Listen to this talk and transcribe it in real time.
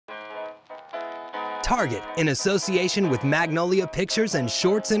Target, in association with Magnolia Pictures and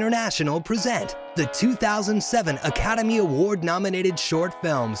Shorts International, present the 2007 Academy Award-nominated short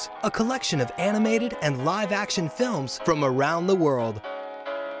films, a collection of animated and live-action films from around the world.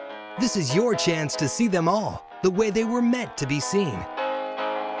 This is your chance to see them all the way they were meant to be seen.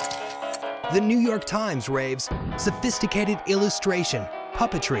 The New York Times raves, sophisticated illustration,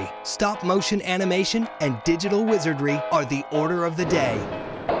 puppetry, stop-motion animation, and digital wizardry are the order of the day.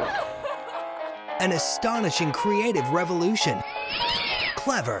 An astonishing creative revolution.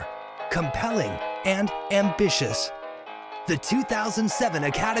 Clever, compelling, and ambitious. The 2007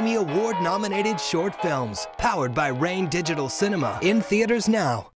 Academy Award-nominated short films, powered by Rain Digital Cinema, in theaters now.